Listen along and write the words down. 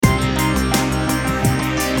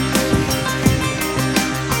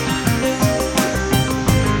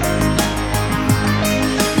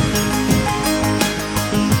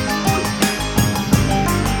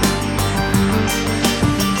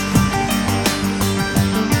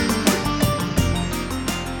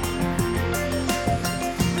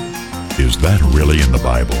that really in the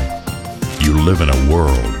Bible? You live in a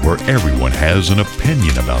world where everyone has an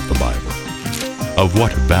opinion about the Bible. Of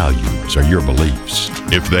what values are your beliefs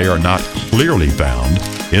if they are not clearly found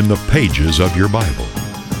in the pages of your Bible?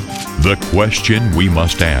 The question we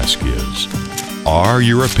must ask is, are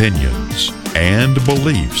your opinions and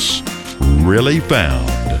beliefs really found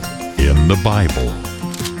in the Bible?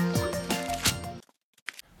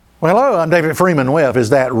 Well, hello, I'm David Freeman with Is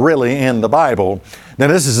That Really in the Bible? Now,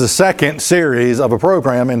 this is the second series of a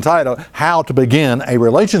program entitled How to Begin a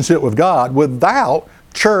Relationship with God Without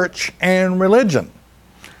Church and Religion.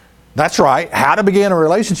 That's right, how to begin a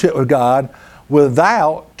relationship with God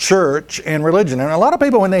without church and religion. And a lot of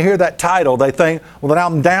people, when they hear that title, they think, well, that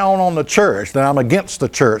I'm down on the church, that I'm against the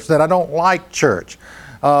church, that I don't like church.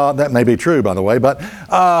 That may be true, by the way, but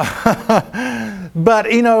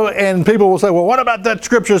you know, and people will say, well, what about that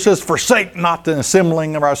scripture that says, forsake not the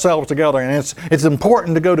assembling of ourselves together, and it's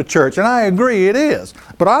important to go to church, and I agree, it is.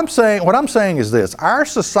 But what I'm saying is this, our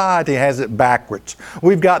society has it backwards.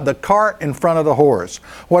 We've got the cart in front of the horse.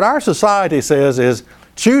 What our society says is,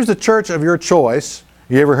 choose the church of your choice.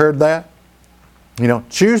 You ever heard that? You know,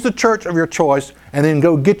 choose the church of your choice and then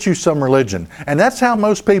go get you some religion. And that's how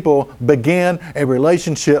most people begin a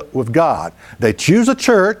relationship with God. They choose a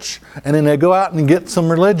church and then they go out and get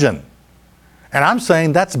some religion. And I'm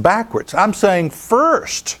saying that's backwards. I'm saying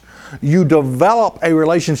first, you develop a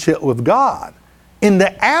relationship with God in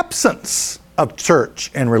the absence of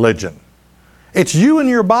church and religion. It's you and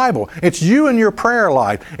your Bible. It's you and your prayer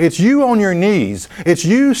life. It's you on your knees. It's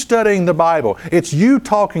you studying the Bible. It's you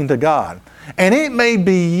talking to God. And it may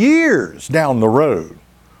be years down the road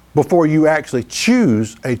before you actually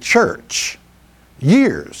choose a church.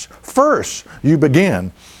 Years. First, you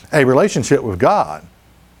begin a relationship with God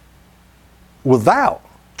without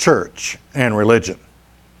church and religion.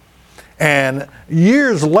 And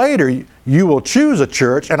years later, you will choose a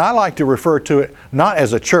church, and I like to refer to it not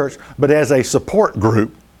as a church, but as a support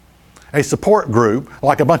group. A support group,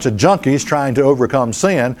 like a bunch of junkies trying to overcome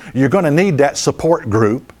sin. You're going to need that support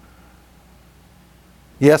group.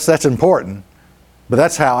 Yes, that's important, but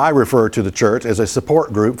that's how I refer to the church, as a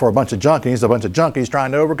support group for a bunch of junkies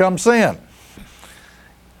trying to overcome sin.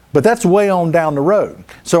 But that's way on down the road.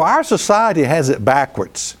 So our society has it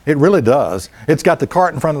backwards. It really does. It's got the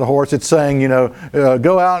cart in front of the horse. It's saying, you know,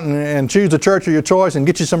 go out and choose the church of your choice and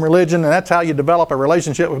get you some religion, and that's how you develop a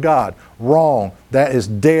relationship with God. Wrong. That is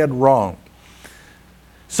dead wrong.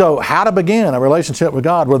 So how to begin a relationship with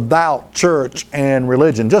God without church and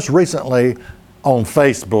religion? Just recently on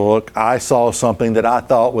Facebook, I saw something that I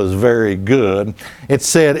thought was very good. It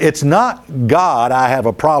said, it's not God I have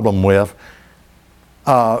a problem with,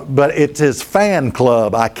 but it's His fan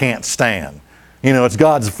club I can't stand. You know, it's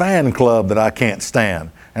God's fan club that I can't stand.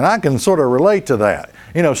 And I can sort of relate to that.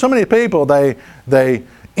 You know, so many people, they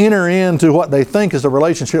enter into what they think is a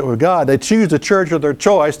relationship with God. They choose the church of their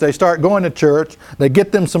choice. They start going to church. They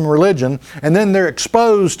get them some religion. And then they're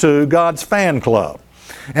exposed to God's fan club.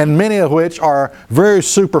 And many of which are very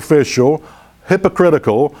superficial,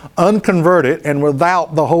 hypocritical, unconverted, and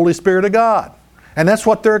without the Holy Spirit of God. And that's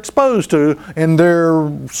what they're exposed to in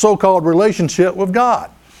their so-called relationship with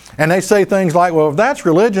God. And they say things like, well, if that's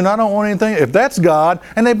religion, I don't want anything. If that's God,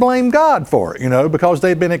 and they blame God for it, you know, because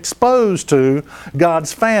they've been exposed to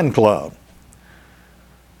God's fan club.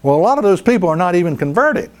 Well, a lot of those people are not even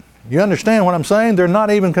converted. You understand what I'm saying? They're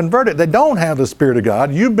not even converted. They don't have the Spirit of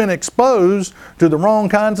God. You've been exposed to the wrong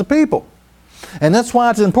kinds of people. And that's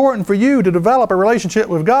why it's important for you to develop a relationship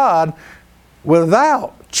with God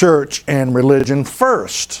without church and religion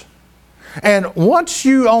first. And once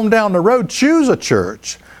you on down the road choose a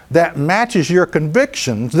church that matches your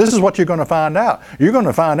convictions, this is what you're going to find out. You're going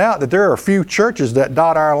to find out that there are a few churches that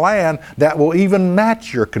dot our land that will even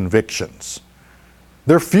match your convictions.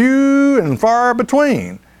 They're few and far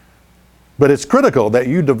between. But it's critical that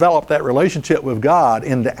you develop that relationship with God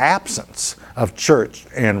in the absence of church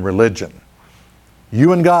and religion.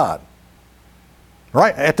 You and God.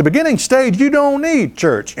 Right? At the beginning stage, you don't need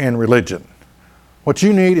church and religion. What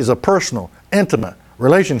you need is a personal, intimate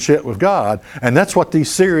relationship with God, and that's what these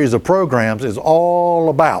series of programs is all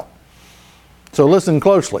about. So listen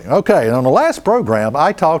closely. Okay, on the last program,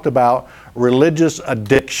 I talked about religious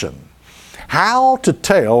addiction. How to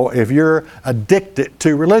tell if you're addicted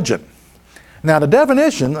to religion. Now, the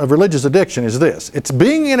definition of religious addiction is this. It's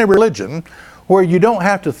being in a religion where you don't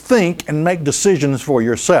have to think and make decisions for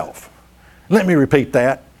yourself. Let me repeat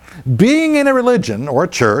that. Being in a religion or a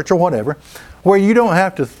church or whatever where you don't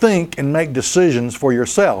have to think and make decisions for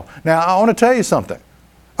yourself. Now, I want to tell you something.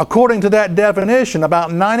 According to that definition,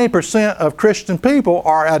 about 90% of Christian people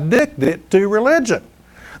are addicted to religion.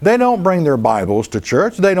 They don't bring their Bibles to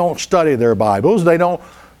church. They don't study their Bibles.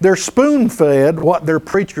 They're spoon-fed what their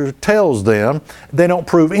preacher tells them. They don't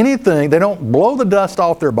prove anything. They don't blow the dust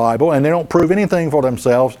off their Bible, and they don't prove anything for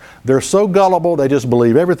themselves. They're so gullible, they just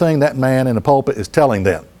believe everything that man in the pulpit is telling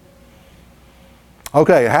them.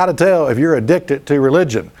 Okay, how to tell if you're addicted to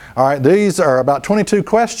religion. All right, these are about 22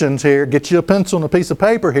 questions here. Get you a pencil and a piece of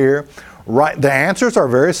paper here. Right, the answers are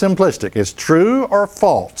very simplistic. It's true or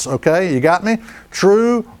false. Okay, you got me?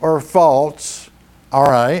 True or false. All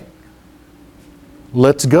right.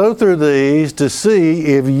 Let's go through these to see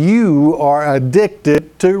if you are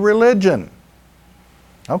addicted to religion.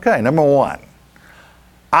 Okay, number one.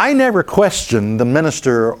 I never question the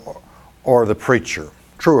minister or the preacher.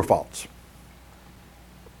 True or false?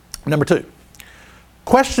 Number two.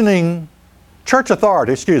 Questioning church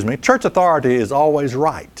authority is always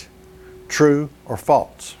right. True or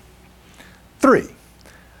false? 3.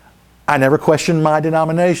 I never question my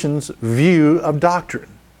denomination's view of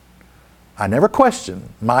doctrine. I never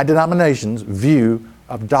question my denomination's view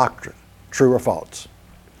of doctrine. True or false?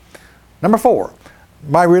 Number 4.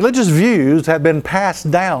 My religious views have been passed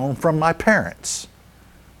down from my parents.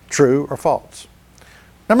 True or false?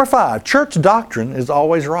 Number 5. Church doctrine is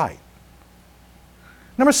always right.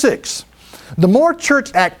 Number 6. The more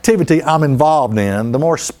church activity I'm involved in, the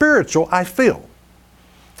more spiritual I feel.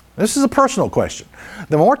 This is a personal question.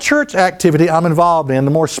 The more church activity I'm involved in,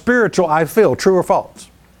 the more spiritual I feel. True or false?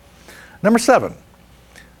 Number 7.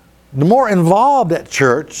 The more involved at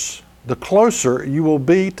church, the closer you will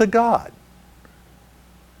be to God.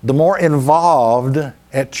 The more involved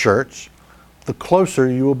at church, the closer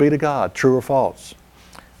you will be to God. True or false?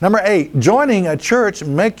 Number 8. Joining a church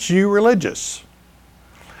makes you religious.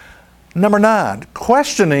 Number 9,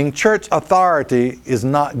 questioning church authority is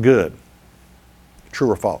not good.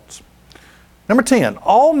 True or false? Number 10,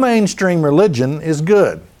 all mainstream religion is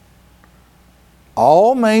good.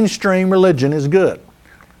 All mainstream religion is good.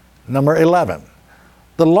 Number 11,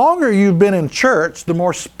 the longer you've been in church, the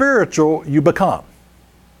more spiritual you become.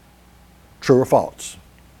 True or false?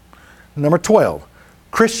 Number 12,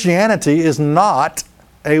 Christianity is not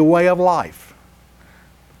a way of life.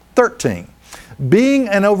 13, being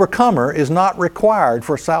an overcomer is not required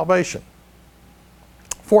for salvation.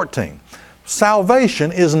 14.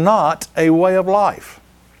 Salvation is not a way of life.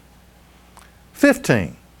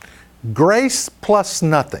 15. Grace plus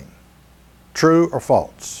nothing. True or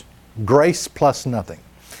false? Grace plus nothing.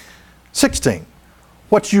 16.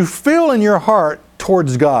 What you feel in your heart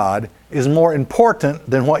towards God is more important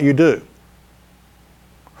than what you do.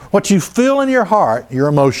 What you feel in your heart, your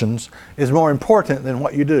emotions, is more important than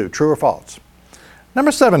what you do. True or false?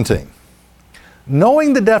 Number 17,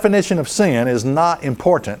 knowing the definition of sin is not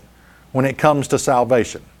important when it comes to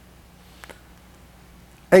salvation.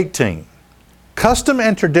 18, custom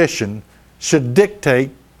and tradition should dictate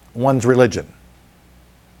one's religion.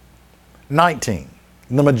 19,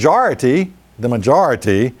 the majority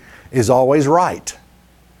is always right.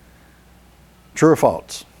 True or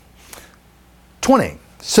false? 20,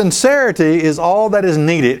 sincerity is all that is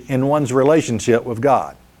needed in one's relationship with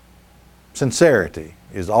God. Sincerity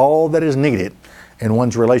is all that is needed in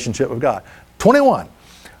one's relationship with God. 21.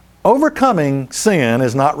 Overcoming sin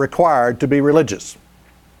is not required to be religious.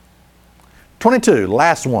 22.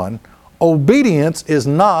 Last one. Obedience is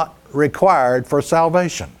not required for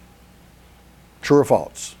salvation. True or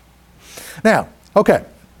false? Now, okay.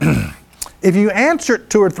 If you answer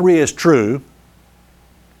 2 or 3 as true,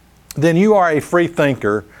 then you are a free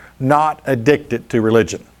thinker, not addicted to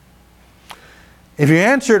religion. If you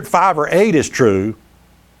answered 5 or 8 is true,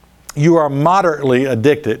 you are moderately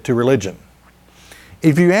addicted to religion.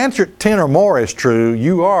 If you answered 10 or more is true,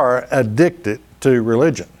 you are addicted to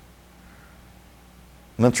religion.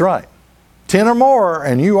 That's right. 10 or more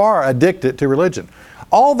and you are addicted to religion.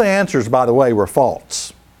 All the answers, by the way, were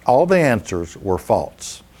false. All the answers were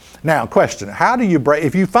false. Now, question, how do you break,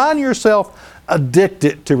 if you find yourself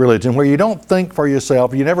addicted to religion, where you don't think for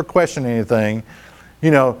yourself, you never question anything,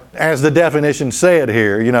 as the definition said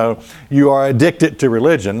here, you are addicted to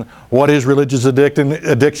religion. What is religious addiction?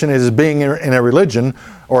 Addiction is being in a religion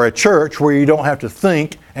or a church where you don't have to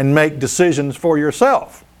think and make decisions for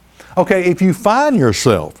yourself. Okay, if you find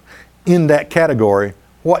yourself in that category,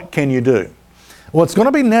 what can you do? Well, it's going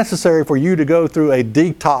to be necessary for you to go through a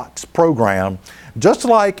detox program, just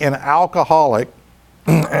like an alcoholic,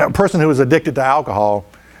 a person who is addicted to alcohol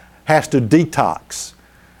has to detox.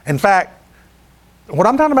 In fact, what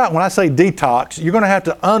I'm talking about when I say detox, you're going to have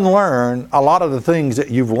to unlearn a lot of the things that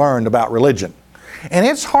you've learned about religion. And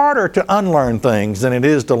it's harder to unlearn things than it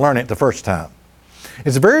is to learn it the first time.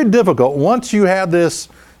 It's very difficult once you have this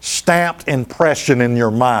stamped impression in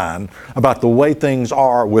your mind about the way things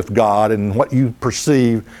are with God and what you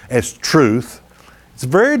perceive as truth, it's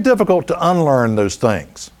very difficult to unlearn those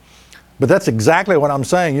things. But that's exactly what I'm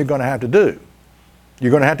saying you're going to have to do.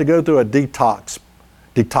 You're going to have to go through a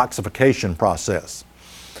detoxification process.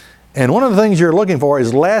 And one of the things you're looking for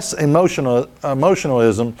is less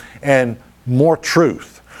emotionalism and more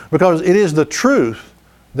truth. Because it is the truth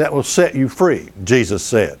that will set you free, Jesus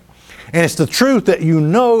said. And it's the truth that you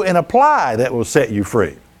know and apply that will set you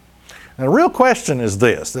free. And the real question is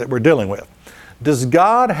this that we're dealing with. Does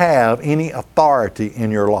God have any authority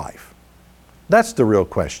in your life? That's the real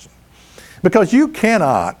question. Because you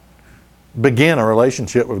cannot begin a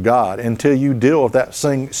relationship with God until you deal with that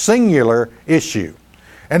singular issue.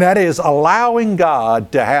 And that is allowing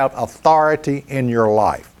God to have authority in your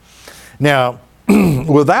life. Now,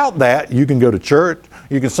 without that, you can go to church,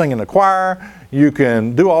 you can sing in the choir, you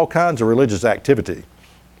can do all kinds of religious activity.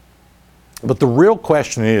 But the real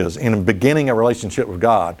question is, in beginning a relationship with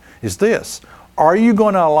God, is this. Are you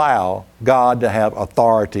going to allow God to have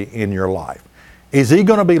authority in your life? Is He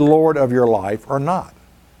going to be Lord of your life or not?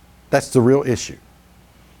 That's the real issue.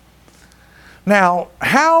 Now,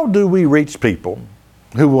 how do we reach people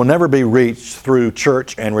who will never be reached through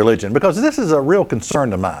church and religion? Because this is a real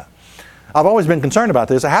concern of mine. I've always been concerned about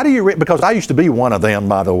this. How do you because I used to be one of them,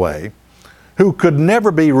 by the way, who could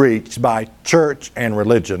never be reached by church and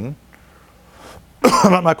religion.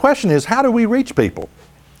 But my question is, how do we reach people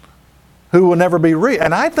who will never be reached?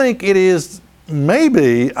 And I think it is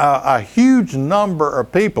maybe a huge number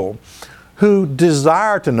of people who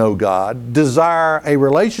desire to know God, desire a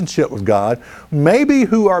relationship with God, maybe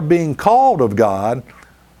who are being called of God,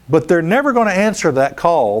 but they're never going to answer that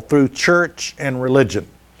call through church and religion.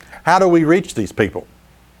 How do we reach these people?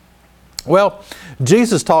 Well,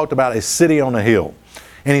 Jesus talked about a city on a hill.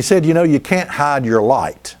 And He said, you can't hide your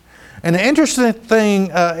light. And the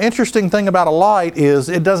interesting thing about a light is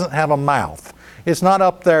it doesn't have a mouth. It's not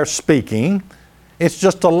up there speaking. It's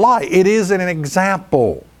just a light. It is an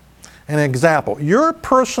example. An example. Your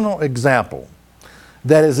personal example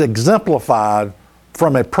that is exemplified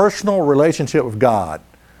from a personal relationship with God,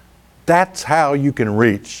 that's how you can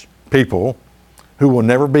reach people who will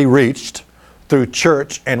never be reached through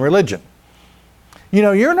church and religion.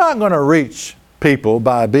 You're not going to reach people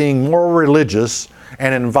by being more religious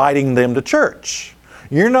and inviting them to church.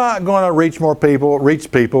 You're not going to reach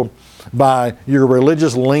people by your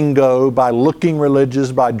religious lingo, by looking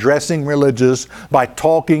religious, by dressing religious, by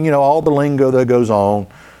talking, all the lingo that goes on.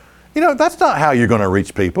 That's not how you're going to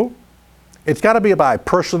reach people. It's got to be by a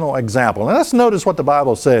personal example. And let's notice what the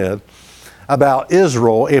Bible said about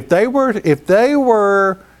Israel. If they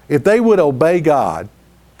would obey God,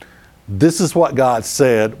 this is what God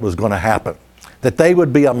said was going to happen. That they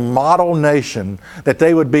would be a model nation, that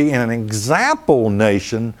they would be an example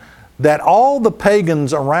nation, that all the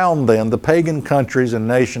pagans around them, the pagan countries and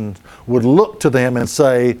nations, would look to them and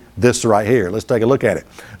say, this right here. Let's take a look at it.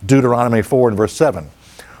 Deuteronomy 4 and verse 7.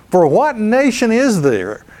 For what nation is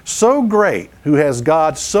there so great who has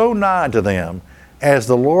God so nigh to them as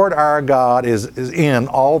the Lord our God is in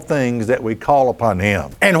all things that we call upon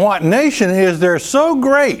Him? And what nation is there so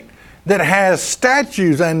great that has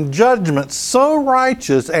statutes and judgments so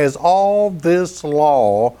righteous as all this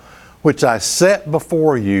law which I set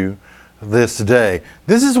before you this day?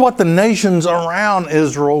 This is what the nations around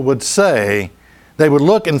Israel would say. They would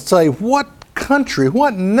look and say, what country,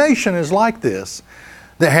 what nation is like this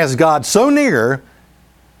that has God so near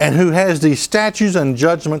and who has these statutes and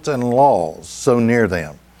judgments and laws so near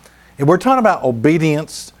them? And we're talking about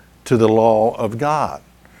obedience to the law of God.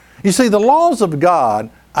 You see, the laws of God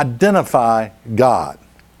identify God.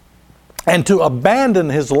 And to abandon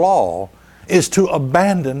His law is to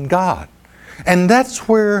abandon God. And that's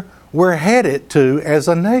where we're headed to as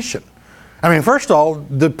a nation. First of all,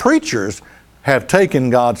 the preachers have taken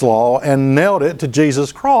God's law and nailed it to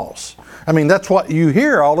Jesus' cross. That's what you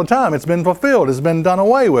hear all the time. It's been fulfilled. It's been done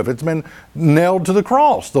away with. It's been nailed to the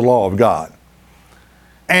cross, the law of God.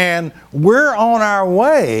 And we're on our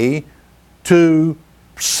way to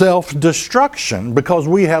self-destruction because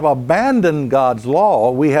we have abandoned God's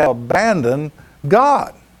law. We have abandoned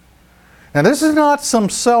God. Now, this is not some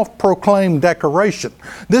self-proclaimed declaration.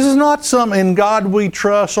 This is not some "in God we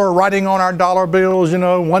trust" or writing on our dollar bills,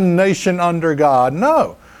 one nation under God.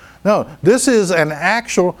 No. This is an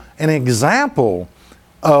example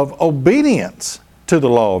of obedience to the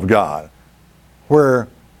law of God, where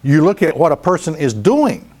you look at what a person is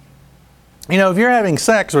doing. If you're having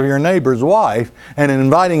sex with your neighbor's wife and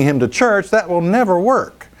inviting him to church, that will never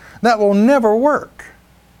work. That will never work.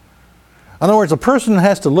 In other words, a person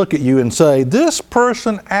has to look at you and say, this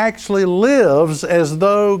person actually lives as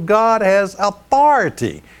though God has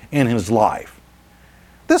authority in his life.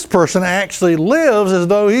 This person actually lives as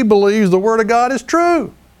though he believes the Word of God is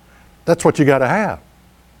true. That's what you got to have.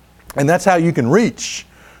 And that's how you can reach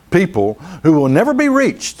people who will never be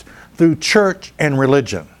reached through church and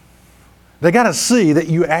religion. They got to see that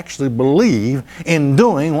you actually believe in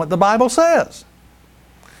doing what the Bible says.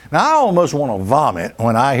 Now, I almost want to vomit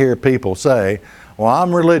when I hear people say, well,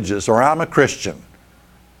 I'm religious or I'm a Christian.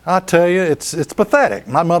 I tell you, it's pathetic.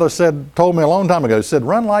 My mother told me a long time ago, said,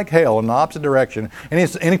 run like hell in the opposite direction.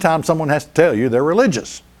 And anytime someone has to tell you they're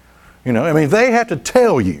religious. You know, I mean, if they have to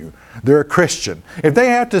tell you they're a Christian, if they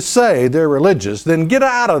have to say they're religious, then get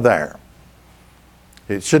out of there.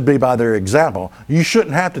 It should be by their example. You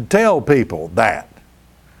shouldn't have to tell people that.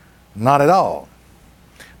 Not at all.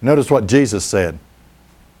 Notice what Jesus said.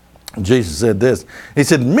 Jesus said this. He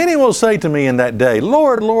said, many will say to me in that day,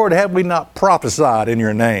 Lord, Lord, have we not prophesied in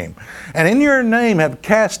your name? And in your name have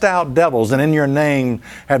cast out devils, and in your name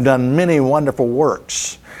have done many wonderful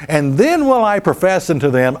works. And then will I profess unto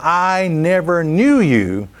them, I never knew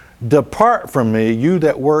you. Depart from me, you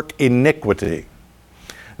that work iniquity.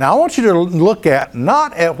 Now I want you to look at,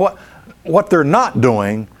 not at what they're not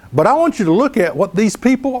doing, but I want you to look at what these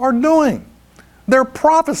people are doing. They're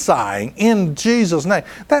prophesying in Jesus' name.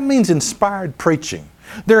 That means inspired preaching.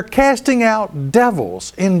 They're casting out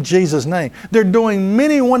devils in Jesus' name. They're doing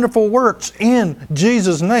many wonderful works in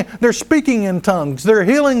Jesus' name. They're speaking in tongues. They're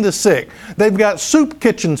healing the sick. They've got soup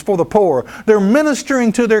kitchens for the poor. They're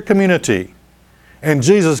ministering to their community. And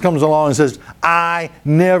Jesus comes along and says, I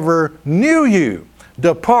never knew you.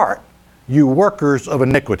 Depart, you workers of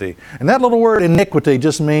iniquity. And that little word iniquity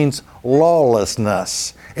just means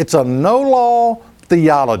lawlessness. It's a no-law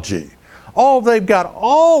theology. They've got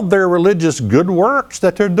all their religious good works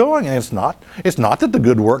that they're doing. And it's not that the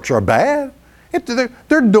good works are bad.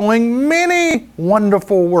 They're doing many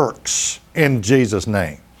wonderful works in Jesus'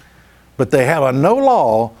 name. But they have a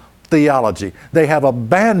no-law theology. They have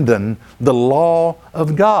abandoned the law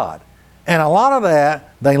of God. And a lot of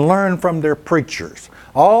that they learn from their preachers.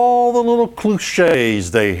 All the little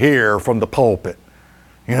cliches they hear from the pulpit.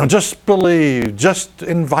 You know, just believe, just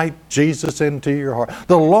invite Jesus into your heart.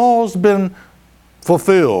 The law's been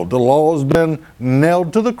fulfilled. The law's been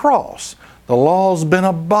nailed to the cross. The law's been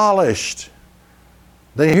abolished.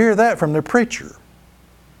 They hear that from their preacher.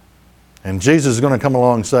 And Jesus is going to come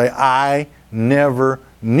along and say, I never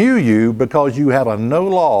knew you because you have a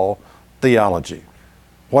no-law theology.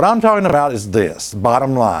 What I'm talking about is this,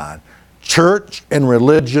 bottom line, church and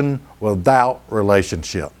religion without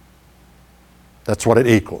relationship. That's what it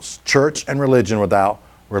equals, church and religion without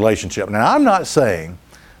relationship. Now, I'm not saying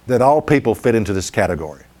that all people fit into this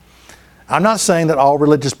category. I'm not saying that all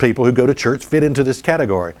religious people who go to church fit into this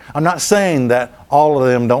category. I'm not saying that all of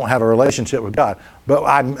them don't have a relationship with God. But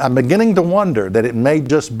I'm beginning to wonder that it may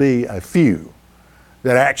just be a few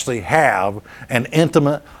that actually have an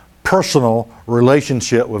intimate, personal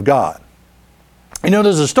relationship with God. You know,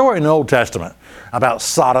 there's a story in the Old Testament about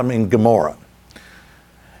Sodom and Gomorrah.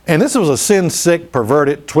 And this was a sin-sick,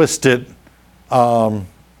 perverted, twisted,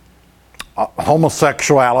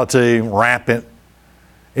 homosexuality, rampant.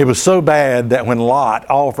 It was so bad that when Lot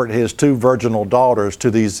offered his 2 virginal daughters to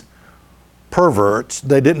these perverts,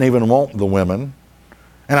 they didn't even want the women.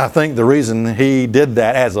 And I think the reason he did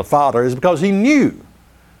that as a father is because he knew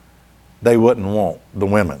they wouldn't want the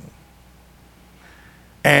women.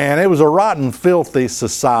 And it was a rotten, filthy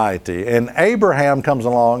society. And Abraham comes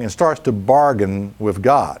along and starts to bargain with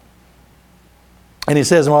God. And he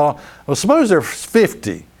says, well, suppose there's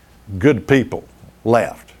 50 good people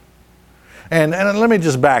left. And let me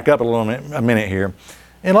just back up a minute here.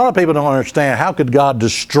 And a lot of people don't understand, how could God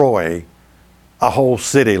destroy a whole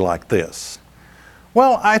city like this?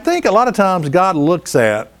 Well, I think a lot of times God looks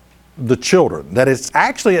at the children, that it's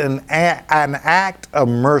actually an act of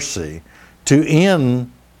mercy to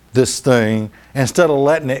end this thing instead of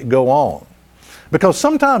letting it go on. Because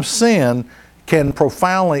sometimes sin can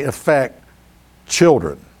profoundly affect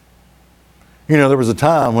children. You know, there was a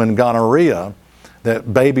time when gonorrhea,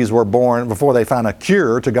 that babies were born, before they found a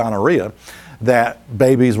cure to gonorrhea, that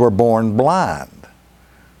babies were born blind.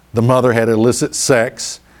 The mother had illicit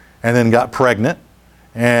sex and then got pregnant,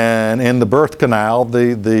 and in the birth canal,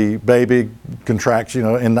 the baby contracts, you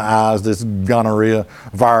know, in the eyes, this gonorrhea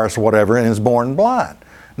virus or whatever, and is born blind.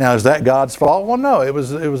 Now, is that God's fault? Well, no, it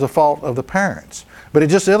was a fault of the parents. But it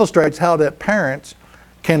just illustrates how that parents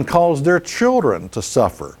can cause their children to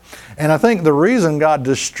suffer. And I think the reason God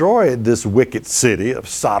destroyed this wicked city of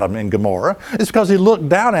Sodom and Gomorrah is because He looked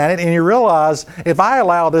down at it and He realized, if I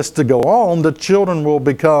allow this to go on, the children will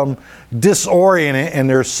become disoriented in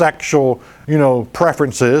their sexual,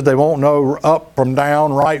 preferences. They won't know up from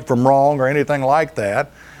down, right from wrong, or anything like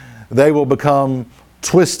that. They will become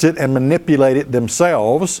twisted and manipulated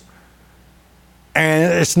themselves,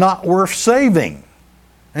 and it's not worth saving.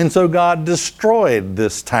 And so God destroyed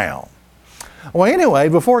this town. Well, anyway,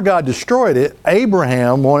 before God destroyed it,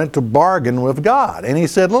 Abraham wanted to bargain with God. And he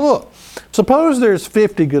said, look, suppose there's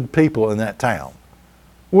 50 good people in that town.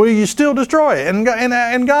 Will you still destroy it? And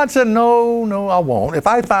God said, no, I won't. If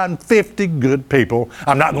I find 50 good people,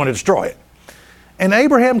 I'm not going to destroy it. And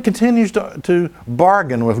Abraham continues to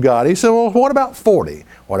bargain with God. He said, well, what about 40?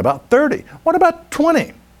 What about 30? What about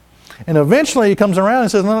 20? And eventually he comes around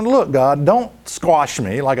and says, no, look, God, don't squash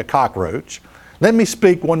me like a cockroach. Let me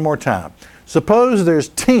speak one more time. Suppose there's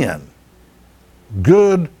 10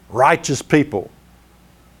 good, righteous people.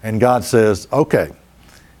 And God says, okay,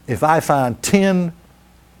 if I find 10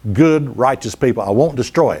 good, righteous people, I won't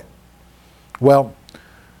destroy it. Well,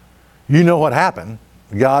 you know what happened.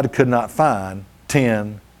 God could not find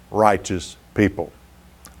 10 righteous people.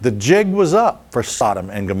 The jig was up for Sodom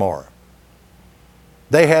and Gomorrah.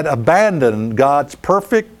 They had abandoned God's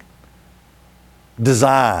perfect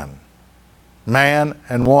design. Man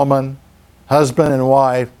and woman, husband and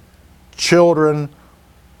wife, children,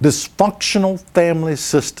 dysfunctional family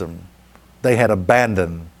system. They had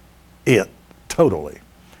abandoned it totally.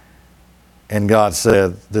 And God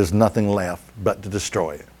said, there's nothing left but to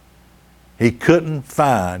destroy it. He couldn't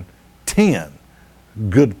find 10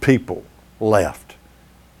 good people left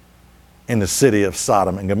in the city of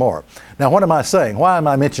Sodom and Gomorrah. Now, what am I saying? Why am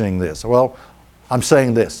I mentioning this? Well, I'm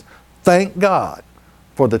saying this. Thank God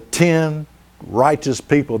for the 10 righteous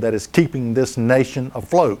people that is keeping this nation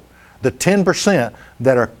afloat. The 10%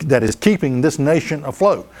 that is keeping this nation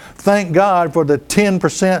afloat. Thank God for the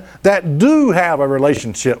 10% that do have a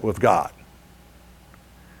relationship with God.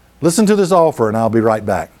 Listen to this offer and I'll be right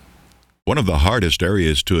back. One of the hardest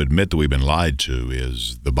areas to admit that we've been lied to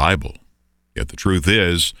is the Bible. Yet the truth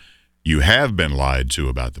is, you have been lied to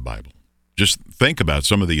about the Bible. Just think about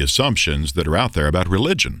some of the assumptions that are out there about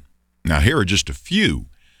religion. Now, here are just a few.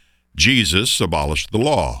 Jesus abolished the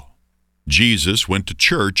law. Jesus went to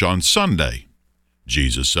church on Sunday.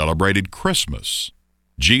 Jesus celebrated Christmas.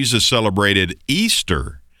 Jesus celebrated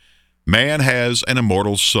Easter. Man has an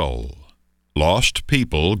immortal soul. Lost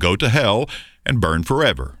people go to hell and burn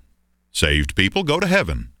forever. Saved people go to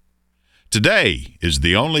heaven. Today is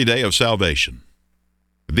the only day of salvation.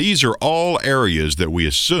 These are all areas that we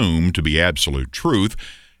assume to be absolute truth,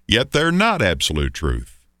 yet they're not absolute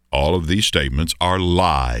truth. All of these statements are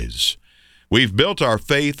lies. We've built our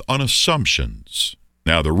faith on assumptions.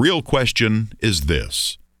 Now, the real question is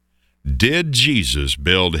this: did Jesus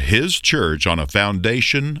build His church on a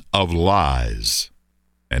foundation of lies?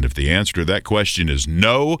 And if the answer to that question is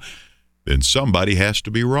no, then somebody has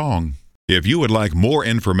to be wrong. If you would like more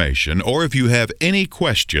information, or if you have any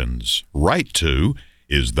questions, write to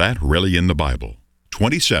Is That Really in the Bible?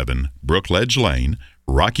 27 Brookledge Lane,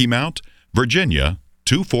 Rocky Mount, Virginia,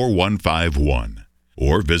 24151.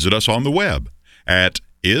 Or visit us on the web at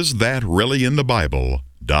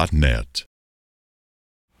isthatreallyinthebible.net.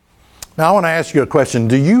 Now I want to ask you a question.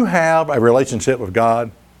 Do you have a relationship with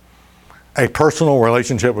God? A personal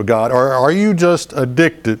relationship with God? Or are you just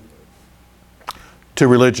addicted to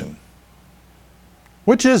religion?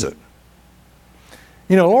 Which is it?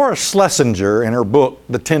 Laura Schlesinger, in her book,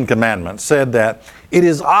 The Ten Commandments, said that it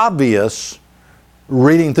is obvious,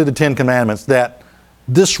 reading through the Ten Commandments, that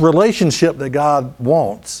this relationship that God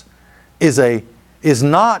wants is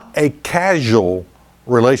not a casual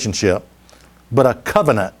relationship, but a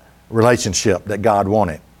covenant relationship that God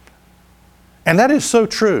wanted. And that is so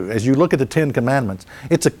true. As you look at the Ten Commandments,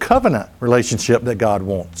 it's a covenant relationship that God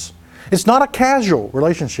wants. It's not a casual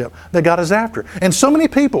relationship that God is after. And so many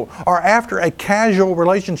people are after a casual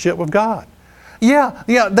relationship with God. Yeah,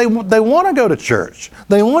 they want to go to church.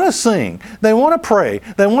 They want to sing. They want to pray.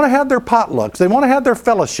 They want to have their potlucks. They want to have their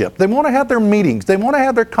fellowship. They want to have their meetings. They want to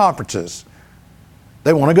have their conferences.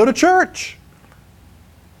 They want to go to church.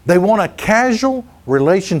 They want a casual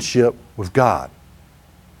relationship with God.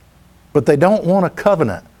 But they don't want a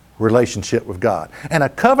covenant relationship with God. And a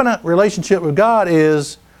covenant relationship with God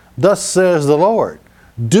is, thus says the Lord,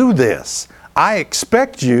 do this. I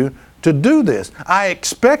expect you to do this. I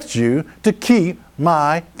expect you to keep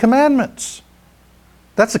my commandments.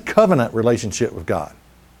 That's a covenant relationship with God.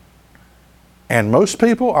 And most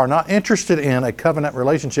people are not interested in a covenant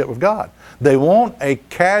relationship with God. They want a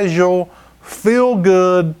casual, feel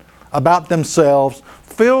good about themselves,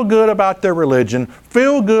 feel good about their religion,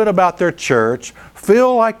 feel good about their church,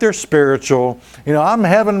 feel like they're spiritual. You know, I'm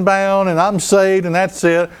heaven bound and I'm saved and that's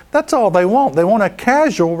it. That's all they want. They want a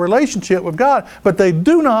casual relationship with God, but they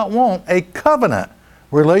do not want a covenant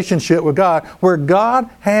relationship with God where God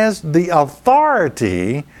has the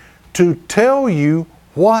authority to tell you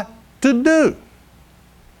what to do.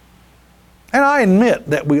 And I admit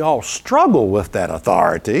that we all struggle with that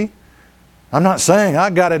authority. I'm not saying I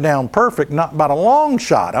got it down perfect, not by a long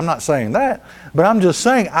shot. I'm not saying that. But I'm just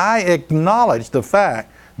saying I acknowledge the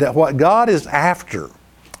fact that what God is after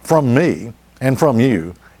from me and from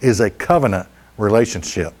you is a covenant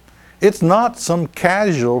relationship. It's not some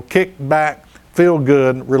casual, kickback,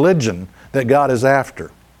 feel-good religion that God is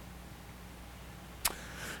after.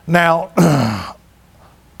 Now,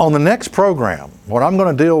 on the next program, what I'm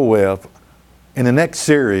going to deal with in the next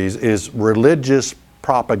series is religious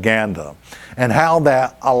propaganda, and how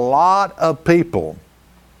that a lot of people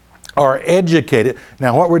are educated.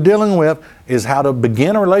 Now, what we're dealing with is how to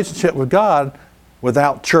begin a relationship with God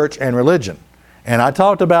without church and religion. And I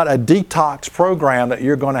talked about a detox program that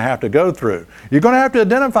you're going to have to go through. You're going to have to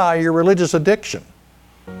identify your religious addiction.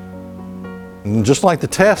 And just like the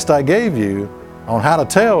test I gave you on how to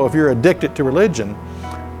tell if you're addicted to religion,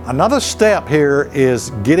 another step here is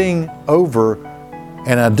getting over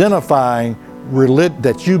and identifying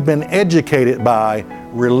that you've been educated by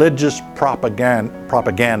religious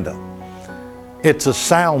propaganda. It's a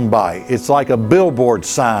soundbite. It's like a billboard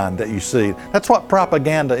sign that you see. That's what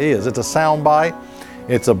propaganda is. It's a soundbite.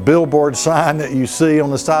 It's a billboard sign that you see on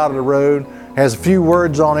the side of the road, has a few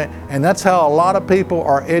words on it, and that's how a lot of people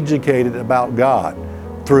are educated about God,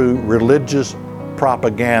 through religious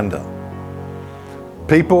propaganda.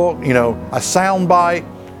 People, you know, a soundbite,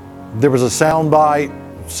 there was a soundbite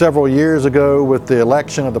several years ago with the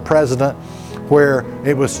election of the president where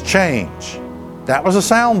it was change. That was a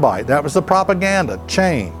soundbite. That was the propaganda,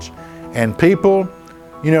 change. And people,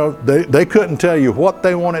 you know, they couldn't tell you what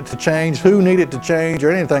they wanted to change, who needed to change,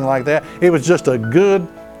 or anything like that. It was just a good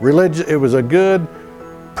religion. It was a good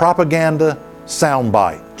propaganda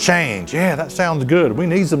soundbite. Change. Yeah, that sounds good. We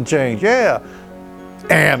need some change. Yeah.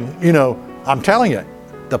 And, you know, I'm telling you,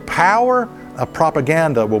 the power of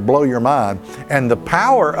propaganda will blow your mind. And the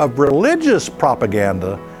power of religious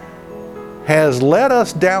propaganda has led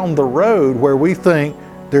us down the road where we think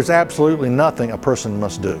there's absolutely nothing a person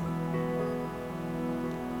must do.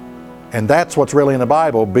 And that's what's really in the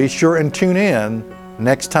Bible. Be sure and tune in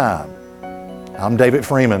next time. I'm David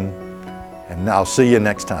Freeman, and I'll see you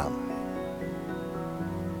next time.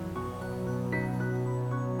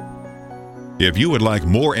 If you would like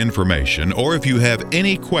more information, or if you have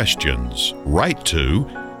any questions, write to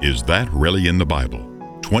Is That Really in the Bible?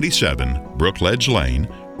 27 Brookledge Lane,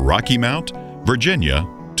 Rocky Mount, Virginia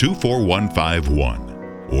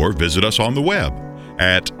 24151. Or visit us on the web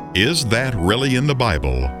at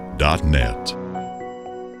isthatreallyinthebible.net.